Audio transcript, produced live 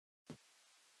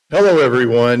Hello,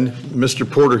 everyone.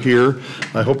 Mr. Porter here.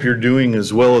 I hope you're doing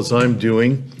as well as I'm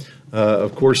doing.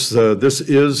 Of course, this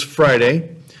is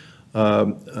Friday.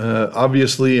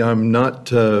 Obviously, I'm not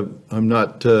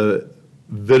videoing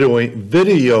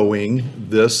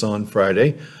this on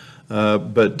Friday,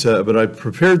 but I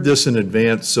prepared this in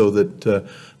advance so that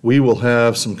we will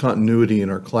have some continuity in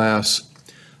our class,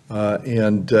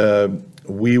 and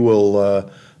we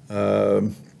will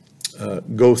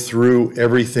go through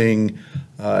everything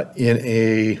in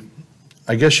a,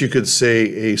 I guess you could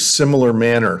say, a similar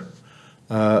manner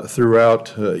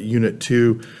throughout Unit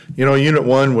 2. You know, Unit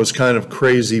 1 was kind of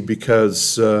crazy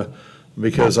because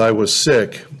I was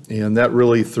sick, and that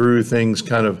really threw things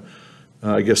kind of,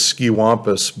 I guess,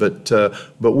 ski-wampus. But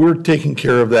we're taking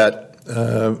care of that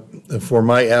for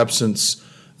my absence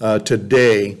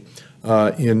today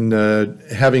in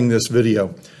having this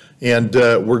video. And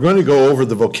we're going to go over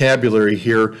the vocabulary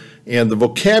here. And the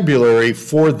vocabulary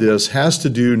for this has to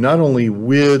do not only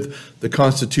with the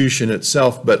Constitution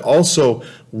itself, but also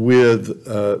with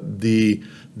the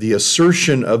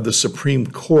assertion of the Supreme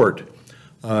Court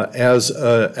as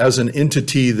an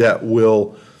entity that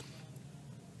will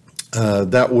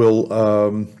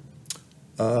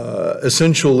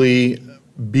essentially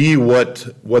be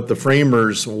what the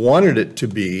framers wanted it to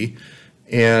be,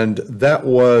 and that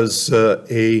was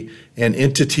an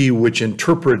entity which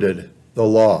interpreted the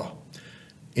law.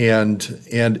 And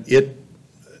it,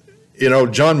 you know,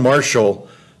 John Marshall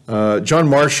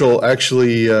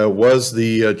actually was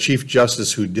the Chief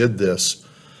Justice who did this,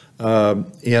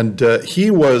 and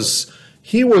he was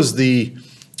the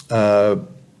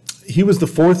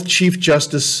fourth Chief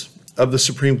Justice of the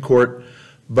Supreme Court.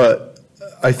 But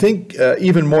I think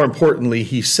even more importantly,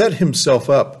 he set himself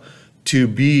up to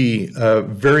be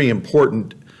very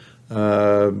important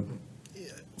for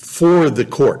the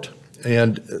court.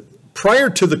 And prior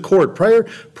to the court,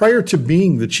 prior to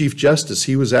being the Chief Justice,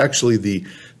 he was actually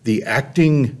the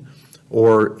acting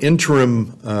or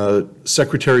interim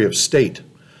Secretary of State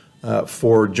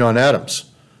for John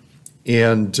Adams,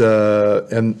 and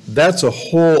that's a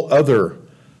whole other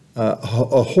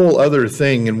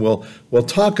thing. And we'll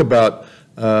talk about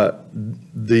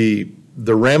the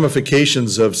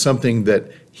ramifications of something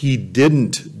that he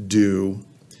didn't do.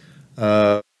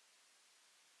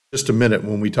 Just a minute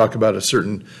when we talk about a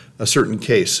certain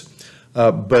case,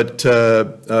 but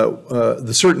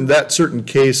that certain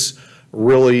case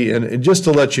really, and just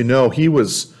to let you know, he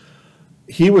was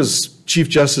Chief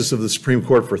Justice of the Supreme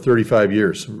Court for 35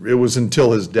 years. It was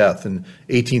until his death in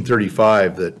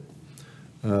 1835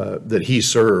 that he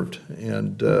served,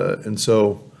 and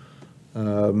so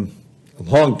a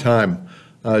long time.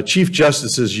 Chief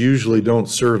Justices usually don't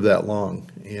serve that long,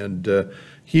 and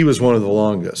he was one of the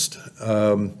longest.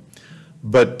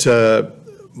 But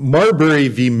Marbury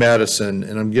v. Madison,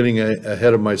 and I'm getting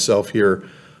ahead of myself here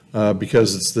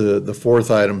because it's the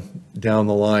fourth item down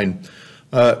the line.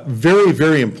 Very,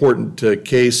 very important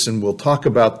case, and we'll talk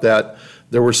about that.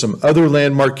 There were some other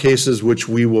landmark cases which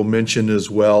we will mention as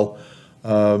well.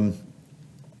 But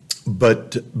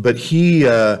he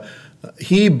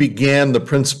began the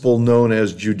principle known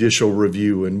as judicial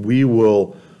review, and we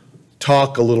will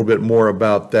talk a little bit more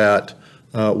about that,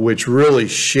 which really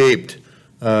shaped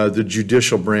the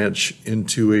judicial branch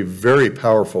into a very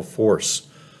powerful force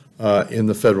in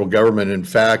the federal government. In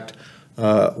fact,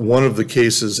 one of the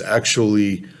cases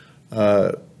actually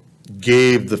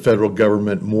gave the federal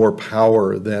government more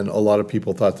power than a lot of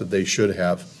people thought that they should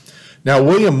have. Now,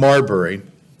 William Marbury,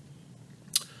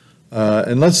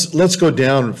 and let's go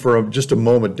down for just a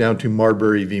moment down to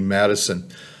Marbury v. Madison.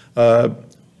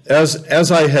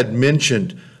 As I had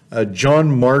mentioned, John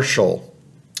Marshall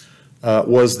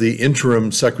was the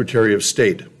interim Secretary of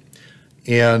State.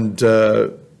 And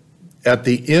at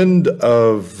the end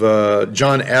of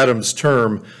John Adams'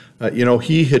 term, you know,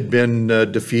 he had been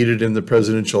defeated in the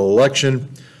presidential election.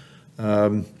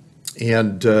 And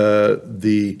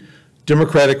the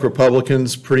Democratic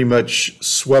Republicans pretty much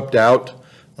swept out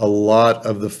a lot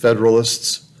of the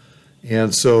Federalists.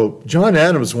 And so John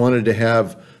Adams wanted to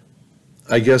have,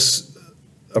 I guess,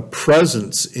 a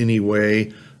presence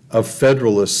anyway of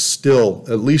Federalists still,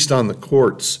 at least on the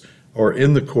courts or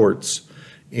in the courts.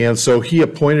 And so he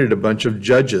appointed a bunch of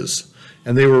judges,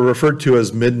 and they were referred to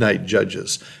as midnight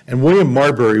judges. And William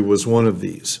Marbury was one of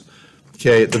these.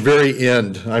 Okay, at the very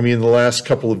end, I mean the last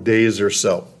couple of days or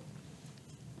so.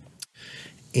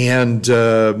 And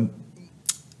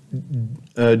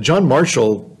John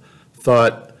Marshall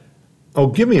thought, oh,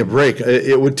 give me a break.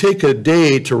 It would take a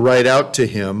day to write out to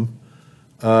him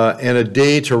and a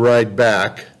day to write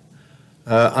back.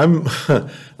 I'm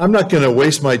I'm not going to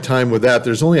waste my time with that.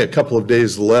 There's only a couple of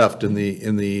days left in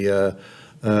the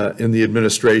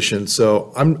administration,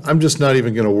 so I'm just not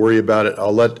even going to worry about it.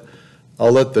 I'll let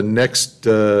the next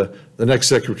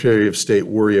Secretary of State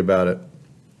worry about it.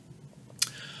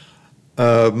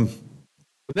 The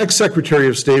next Secretary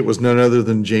of State was none other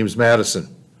than James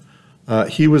Madison.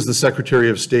 He was the Secretary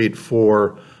of State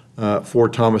for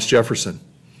Thomas Jefferson,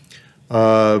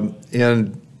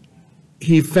 and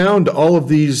he found all of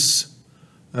these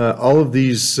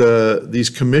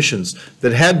commissions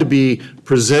that had to be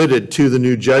presented to the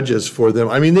new judges for them.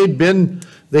 I mean, they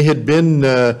had been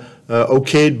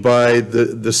okayed by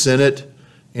the Senate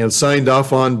and signed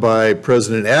off on by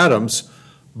President Adams,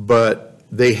 but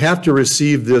they have to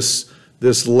receive this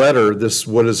letter, this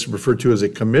what is referred to as a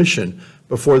commission,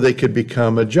 before they could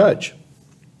become a judge.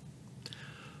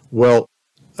 Well,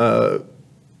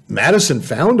 Madison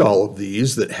found all of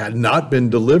these that had not been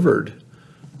delivered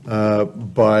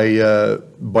by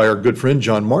our good friend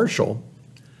John Marshall,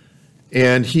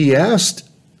 and he asked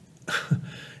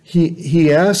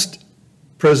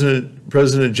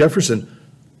President Jefferson,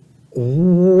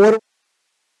 "What?"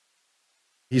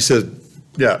 He said,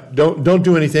 "Yeah, don't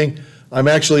do anything. I'm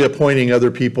actually appointing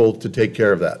other people to take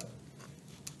care of that."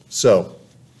 So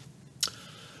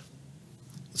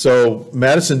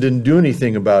Madison didn't do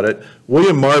anything about it.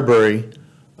 William Marbury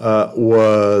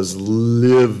was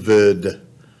livid.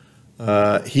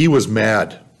 He was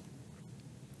mad,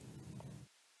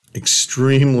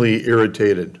 extremely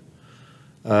irritated,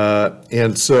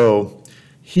 and so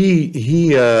he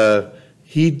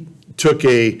took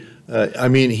he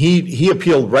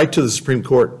appealed right to the Supreme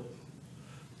Court.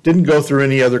 Didn't go through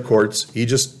any other courts. He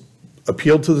just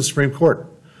appealed to the Supreme Court,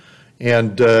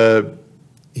 and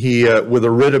he with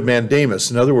a writ of mandamus.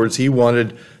 In other words, he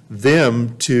wanted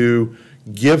them to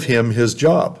give him his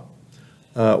job.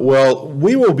 Well,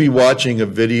 we will be watching a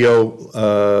video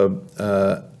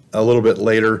a little bit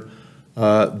later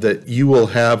that you will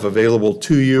have available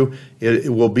to you.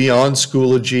 It will be on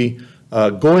Schoology.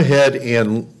 Go ahead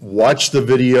and watch the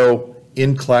video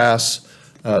in class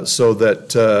so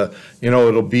that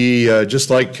it'll be just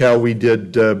like how we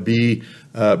did B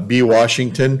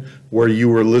Washington, where you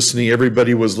were listening.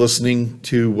 Everybody was listening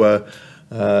to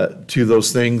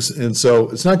those things, and so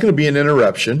it's not going to be an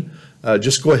interruption.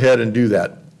 Just go ahead and do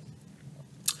that.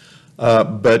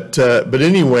 But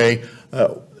anyway,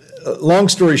 long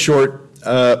story short,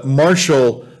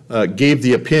 Marshall gave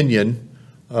the opinion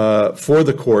for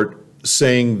the court,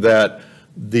 saying that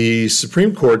the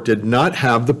Supreme Court did not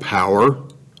have the power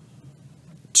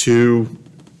to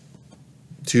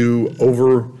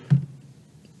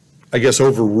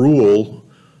overrule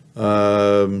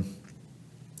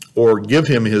or give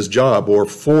him his job, or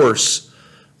force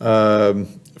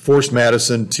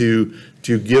Madison to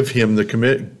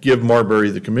give Marbury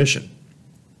the commission.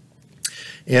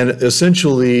 And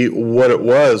essentially what it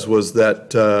was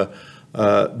that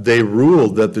they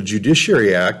ruled that the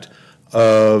Judiciary Act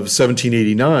of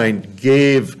 1789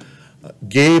 gave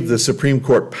the Supreme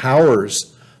Court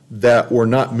powers that were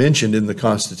not mentioned in the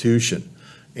Constitution.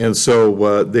 And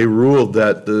so they ruled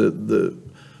that the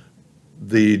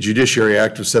Judiciary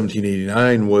Act of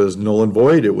 1789 was null and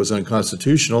void. It was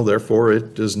unconstitutional. Therefore,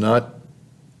 it does not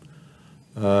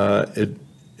it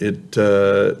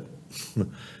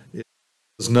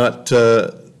is not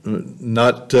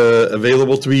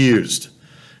available to be used.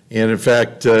 And in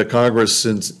fact, Congress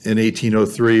in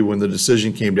 1803, when the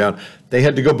decision came down, they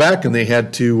had to go back and they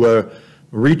had to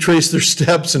retrace their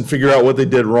steps and figure out what they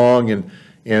did wrong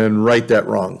and right that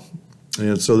wrong.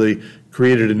 And so they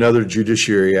created another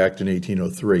Judiciary Act in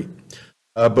 1803.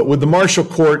 But with the Marshall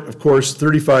Court, of course,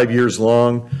 35 years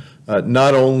long,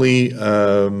 not only,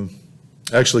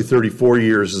 actually 34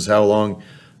 years is how long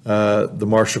the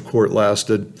Marshall Court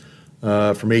lasted,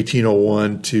 from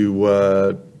 1801 to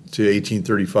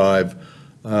 1835.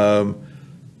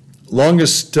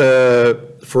 Longest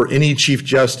for any Chief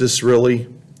Justice, really,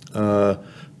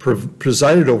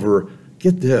 presided over,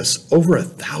 get this, over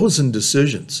 1,000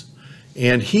 decisions.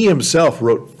 And he himself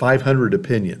wrote 500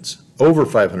 opinions, over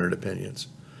 500 opinions.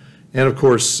 And of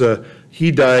course,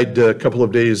 he died a couple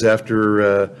of days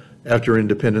after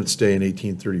Independence Day in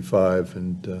 1835.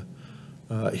 And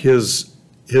his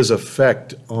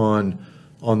effect on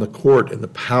the court and the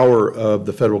power of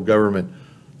the federal government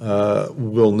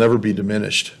will never be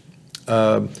diminished.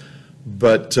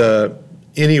 But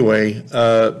anyway,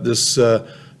 this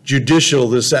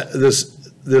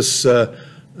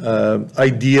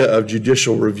idea of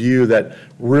judicial review that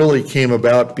really came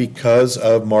about because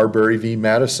of Marbury v.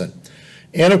 Madison.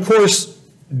 And of course,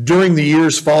 during the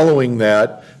years following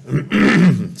that,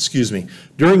 excuse me,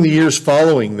 during the years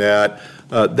following that,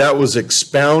 that was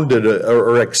expounded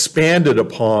or expanded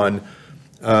upon,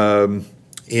 and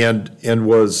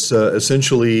was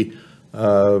essentially,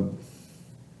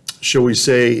 shall we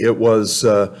say, it was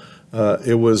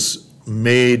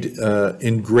made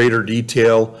in greater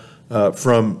detail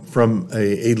from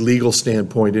a legal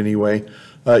standpoint anyway.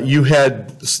 You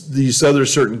had these other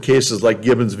certain cases like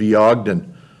Gibbons v.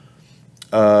 Ogden.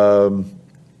 There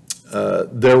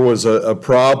was a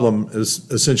problem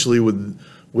essentially with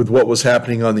what was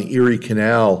happening on the Erie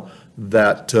Canal,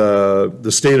 that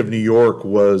the state of New York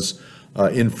was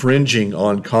infringing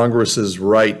on Congress's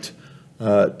right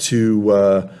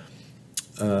to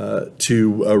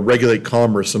regulate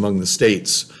commerce among the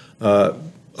states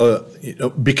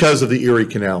because of the Erie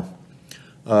Canal.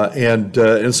 And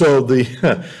so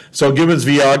so Gibbons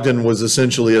v. Ogden was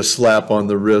essentially a slap on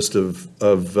the wrist of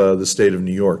the state of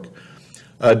New York.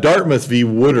 Dartmouth v.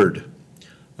 Woodard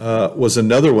was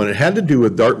another one. It had to do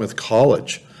with Dartmouth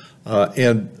College,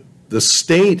 and the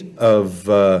state of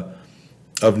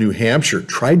New Hampshire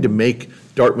tried to make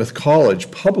Dartmouth College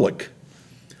public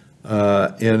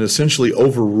and essentially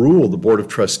overrule the Board of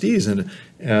Trustees. And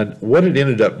what it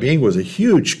ended up being was a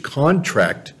huge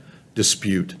contract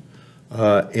dispute.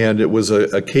 And it was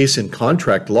a case in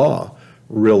contract law,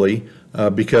 really,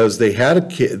 because they had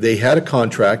a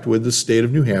contract with the state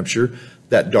of New Hampshire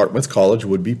that Dartmouth College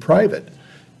would be private.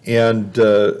 And,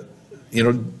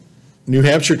 New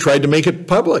Hampshire tried to make it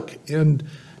public. And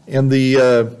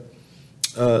the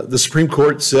Supreme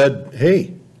Court said,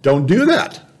 hey, don't do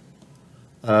that.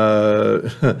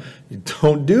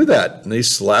 Don't do that. And they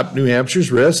slapped New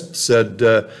Hampshire's wrist, said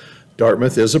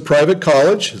Dartmouth is a private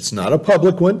college. It's not a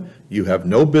public one. You have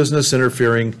no business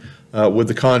interfering with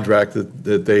the contract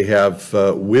that they have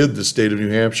with the state of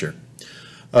New Hampshire.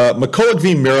 McCulloch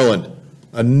v. Maryland,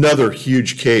 another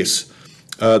huge case.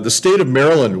 The state of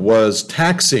Maryland was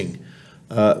taxing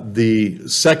the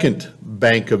second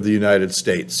bank of the United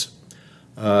States.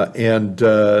 And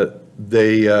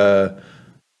they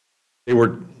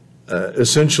were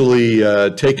essentially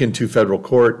taken to federal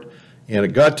court, and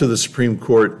it got to the Supreme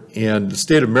Court, and the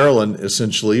state of Maryland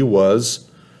essentially was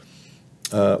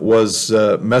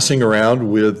messing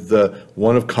around with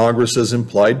one of Congress's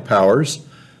implied powers,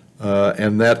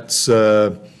 and that's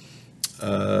through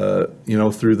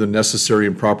the necessary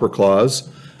and proper clause.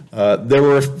 There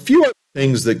were a few other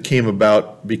things that came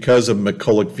about because of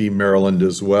McCulloch v. Maryland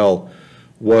as well.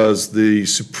 Was the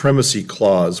supremacy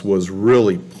clause was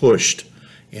really pushed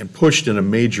in a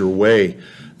major way,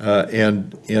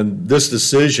 and this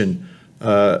decision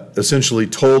essentially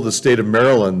told the state of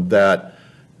Maryland that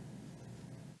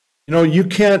you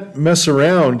can't mess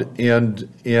around and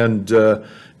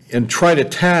try to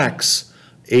tax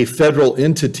a federal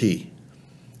entity,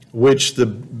 which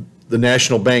the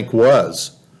National Bank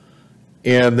was.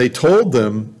 And they told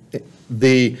them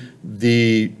the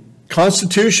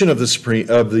Constitution of the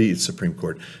Supreme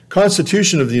Court,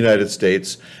 Constitution of the United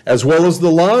States, as well as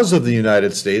the laws of the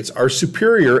United States are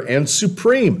superior and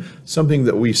supreme, something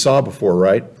that we saw before,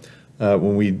 right?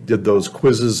 When we did those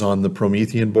quizzes on the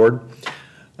Promethean board.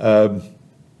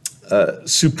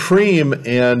 Supreme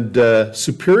and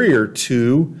superior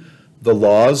to the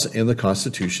laws and the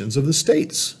constitutions of the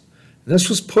states. And this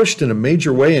was pushed in a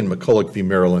major way in McCulloch v.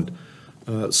 Maryland.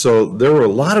 So there were a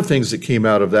lot of things that came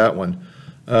out of that one.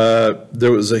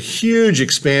 There was a huge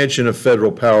expansion of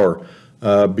federal power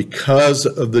because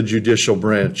of the judicial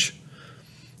branch.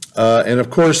 And of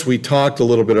course, we talked a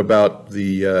little bit about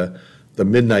the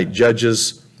midnight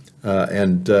judges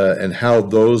and how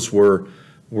those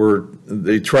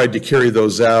they tried to carry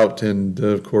those out, and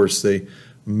of course they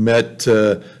met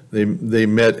they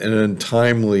met an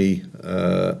untimely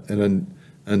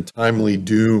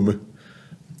doom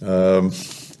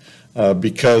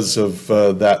because of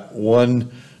that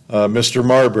one Mr.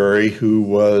 Marbury, who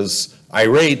was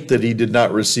irate that he did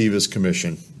not receive his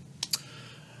commission.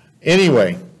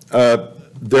 Anyway,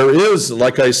 there is,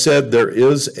 like I said, there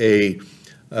is a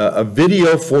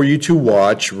video for you to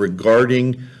watch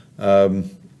regarding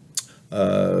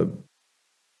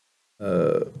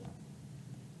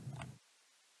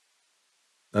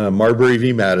Marbury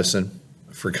v. Madison.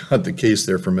 I forgot the case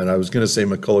there for a minute. I was going to say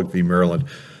McCulloch v. Maryland,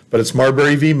 but it's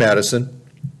Marbury v. Madison.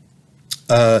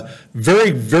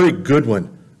 Very, very good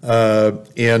one.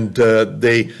 And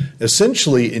they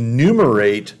essentially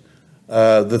enumerate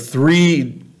the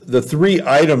three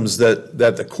items that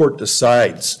the court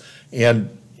decides, and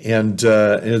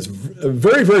it's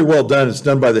very, very well done. It's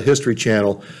done by the History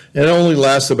Channel, and it only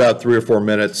lasts about 3 or 4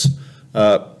 minutes.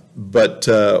 But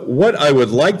what I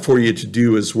would like for you to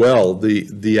do as well,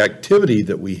 the activity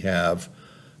that we have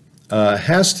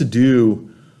has to do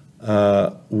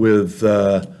with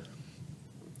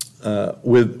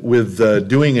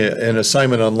doing an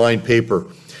assignment on line paper.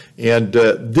 And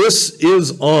this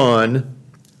is on,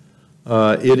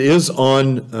 it is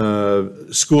on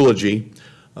Schoology,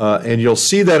 and you'll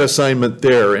see that assignment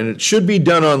there, and it should be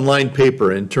done on line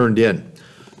paper and turned in.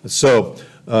 So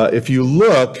if you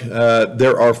look,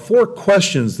 there are 4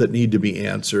 questions that need to be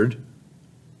answered.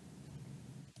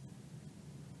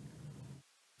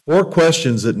 4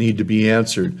 questions that need to be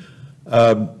answered.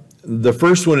 The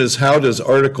first one is, how does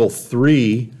Article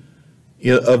 3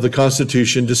 of the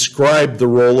Constitution describe the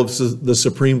role of the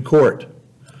Supreme Court?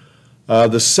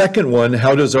 The second one,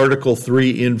 how does Article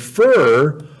 3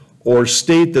 infer or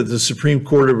state that the Supreme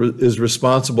Court is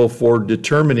responsible for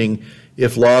determining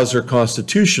if laws are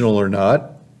constitutional or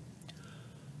not?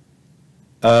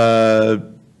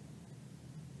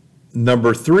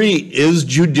 Number 3, is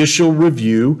judicial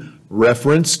review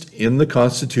referenced in the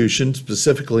Constitution,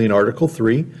 specifically in Article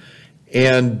 3?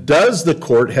 And does the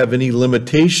court have any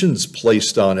limitations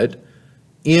placed on it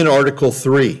in Article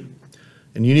 3?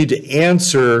 And you need to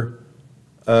answer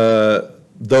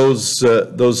those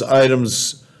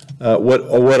items.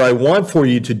 What I want for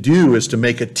you to do is to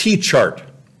make a T-chart.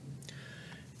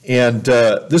 And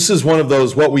this is one of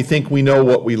those what we think we know,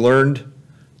 what we learned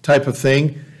type of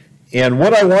thing. And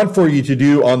what I want for you to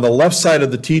do on the left side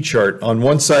of the T-chart, on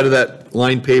one side of that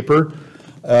line paper,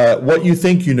 what you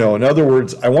think you know. In other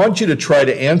words, I want you to try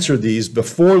to answer these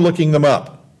before looking them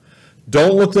up.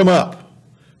 Don't look them up,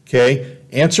 okay?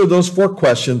 Answer those 4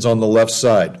 questions on the left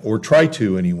side, or try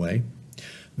to anyway.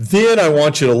 Then I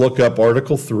want you to look up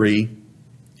Article 3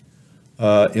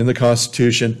 in the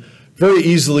Constitution. Very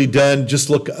easily done. Just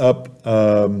look up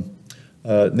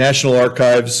National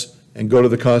Archives and go to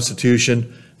the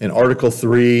Constitution, and Article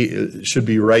 3 should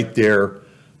be right there.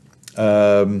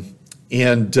 And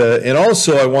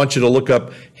also I want you to look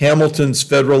up Hamilton's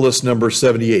Federalist number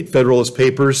 78, Federalist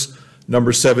Papers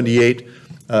number 78.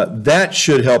 That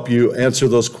should help you answer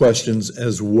those questions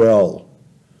as well.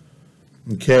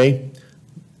 Okay?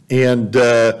 And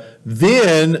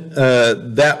then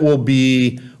that will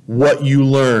be what you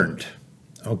learned.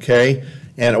 Okay?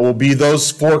 And it will be those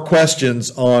 4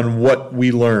 questions on what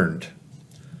we learned.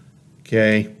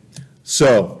 Okay?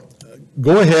 So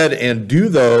go ahead and do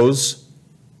those.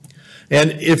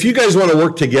 And if you guys want to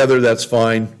work together, that's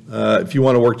fine. If you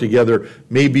want to work together,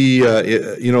 maybe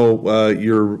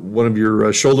you're one of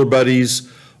your shoulder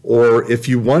buddies, or if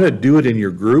you want to do it in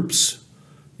your groups,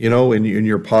 in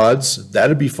your pods,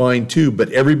 that'd be fine too.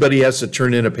 But everybody has to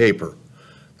turn in a paper.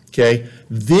 Okay.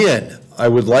 Then I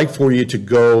would like for you to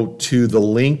go to the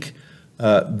link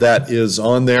that is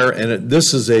on there, and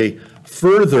this is a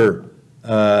further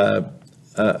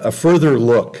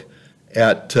look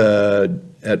at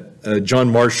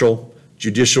John Marshall,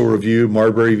 Judicial Review,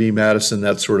 Marbury v. Madison,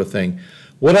 that sort of thing.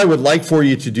 What I would like for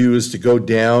you to do is to go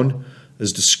down,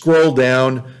 is to scroll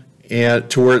down and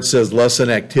to where it says Lesson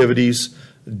Activities.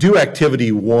 Do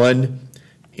Activity 1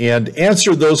 and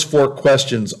answer those 4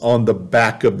 questions on the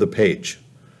back of the page.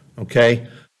 Okay?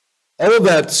 All of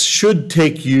that should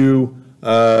take you,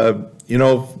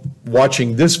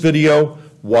 watching this video,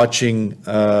 watching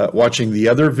the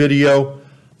other video,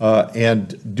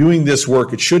 and doing this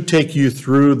work. It should take you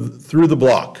through the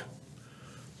block.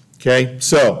 Okay,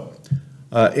 so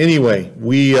anyway,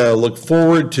 we look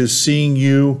forward to seeing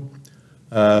you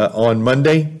on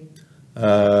Monday,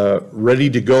 ready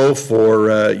to go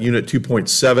for Unit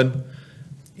 2.7,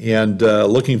 and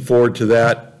looking forward to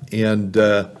that. And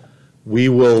we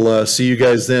will see you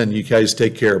guys then. You guys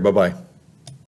take care. Bye-bye.